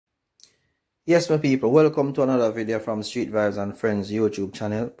Yes, my people, welcome to another video from Street Vibes and Friends YouTube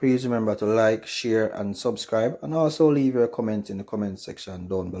channel. Please remember to like, share and subscribe, and also leave your comment in the comment section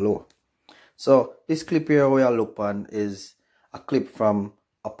down below. So this clip here we are look on is a clip from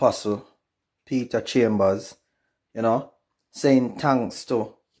Apostle Peter Chambers, saying thanks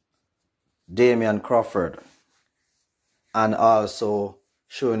to Damian Crawford and also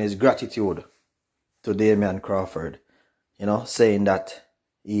showing his gratitude to Damian Crawford, saying that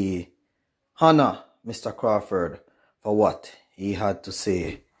he honor Mr. Crawford for what he had to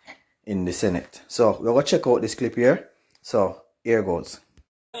say in the Senate. So we're going to check out this clip here. So here goes.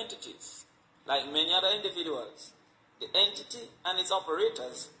 Entities, like many other individuals, the entity and its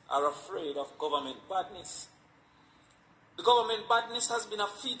operators are afraid of government badness. The government badness has been a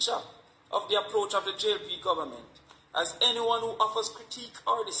feature of the approach of the JLP government, as anyone who offers critique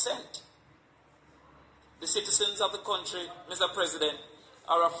or dissent. The citizens of the country, Mr. President,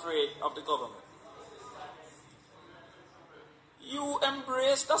 are afraid of the government. You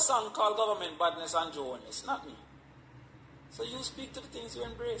embraced a song called Government Badness and Jones, not me. So you speak to the things you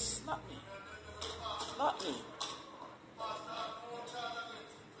embrace, not me. Not me.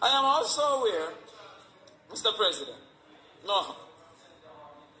 I am also aware, Mr. President, no,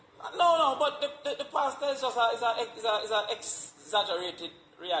 but the pastor is just an exaggerated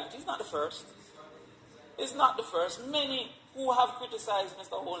reality. It's not the first. It's not the first. Many who have criticized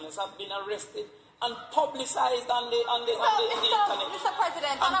Mr. Holness have been arrested and publicized on the internet. Mr.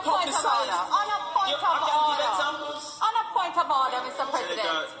 President, on a point of order. On a point of order, Mr.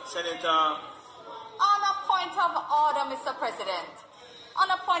 President. Senator. On a point of order, Mr. President. On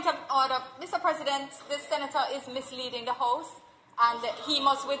a point of order, Mr. President, the senator is misleading the House, and he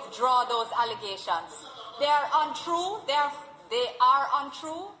must withdraw those allegations. They are untrue. They are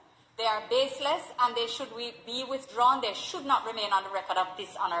untrue. They are baseless, and they should be withdrawn. They should not remain on the record of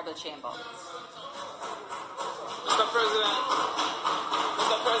this honorable chamber. Mr. President,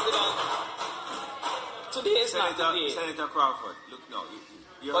 today is not the day. Senator Crawford, look now,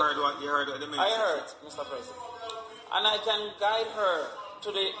 you heard what the minister I heard, Mr. President. And I can guide her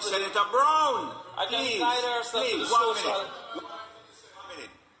to the... Senator Brown, I can guide her to the one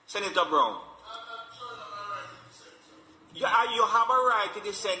minute. Senator Brown. You have a right to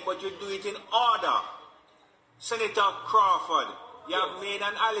dissent, but you do it in order. Senator Crawford, you have made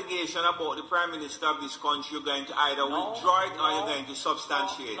an allegation about the Prime Minister of this country. You're going to either withdraw it or you're going to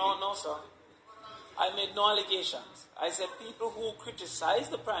substantiate it. No, sir. I made no allegations. I said people who criticize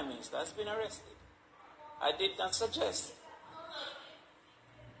the Prime Minister has been arrested. I did not suggest.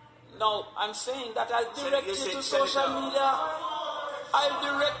 No, I'm saying that I directed to social media. I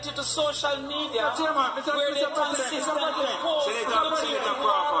directed to social media where they consistently post. Senator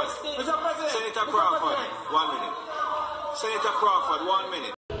Crawford, 1 minute. Senator Crawford, 1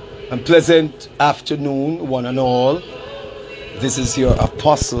 minute. And pleasant afternoon, one and all. This is your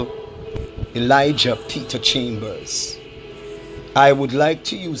Apostle Elijah Peter Chambers. I would like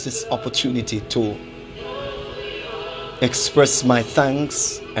to use this opportunity to express my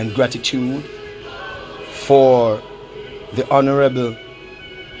thanks and gratitude for the Honorable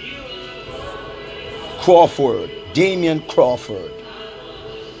Crawford, Damian Crawford,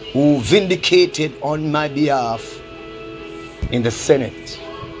 who vindicated on my behalf in the Senate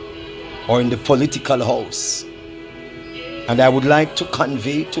or in the political house. And I would like to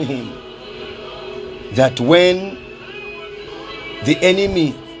convey to him that when the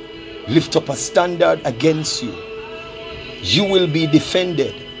enemy lift up a standard against you, you will be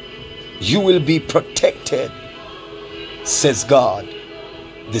defended, you will be protected, says God.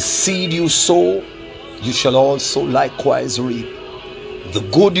 The seed you sow, you shall also likewise reap. The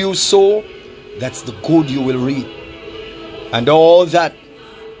good you sow, that's the good you will reap. And all that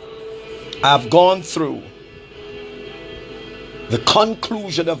I've gone through, the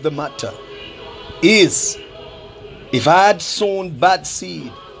conclusion of the matter is, if I had sown bad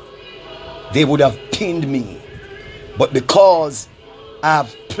seed, they would have pinned me. But because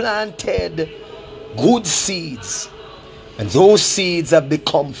I've planted good seeds, and those seeds have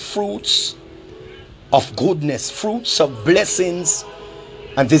become fruits of goodness, fruits of blessings,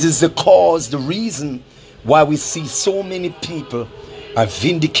 and this is the reason why we see so many people are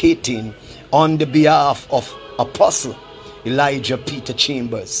vindicating on the behalf of Apostle Elijah Peter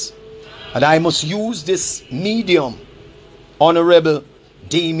Chambers. And I must use this medium, Honorable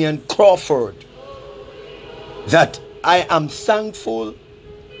Damian Crawford, that I am thankful.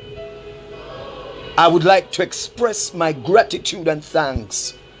 I would like to express my gratitude and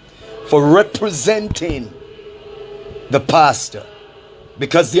thanks for representing the pastor,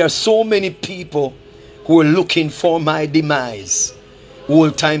 because there are so many people who are looking for my demise.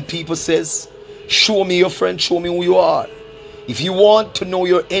 Old time people says, Show me your friend, show me who you are. If you want to know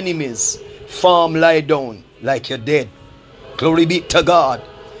your enemies, farm lie down like you're dead. Glory be to God.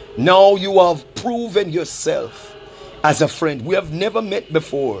 Now you have proven yourself as a friend. We have never met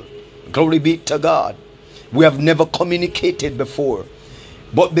before. Glory be to God. We have never communicated before.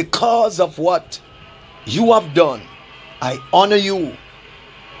 But because of what you have done, I honor you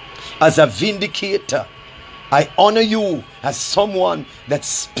as a vindicator. I honor you as someone that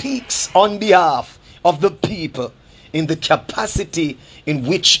speaks on behalf of the people in the capacity in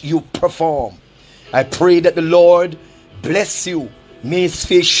which you perform. I pray that the Lord bless you. May his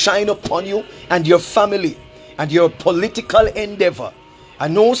face shine upon you and your family and your political endeavor. I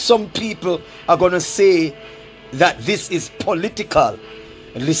know some people are going to say that this is political.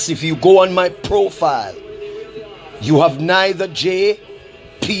 At least if you go on my profile, you have neither J,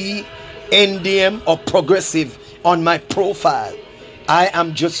 P, NDM or progressive on my profile. I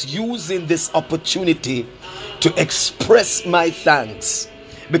am just using this opportunity to express my thanks,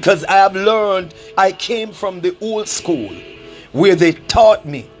 because I have learned, I came from the old school where they taught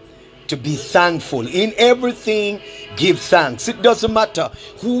me to be thankful. In everything, give thanks. It doesn't matter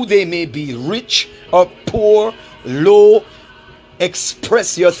who they may be, rich or poor, low,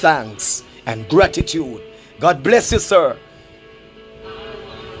 express your thanks and gratitude. God bless you, sir.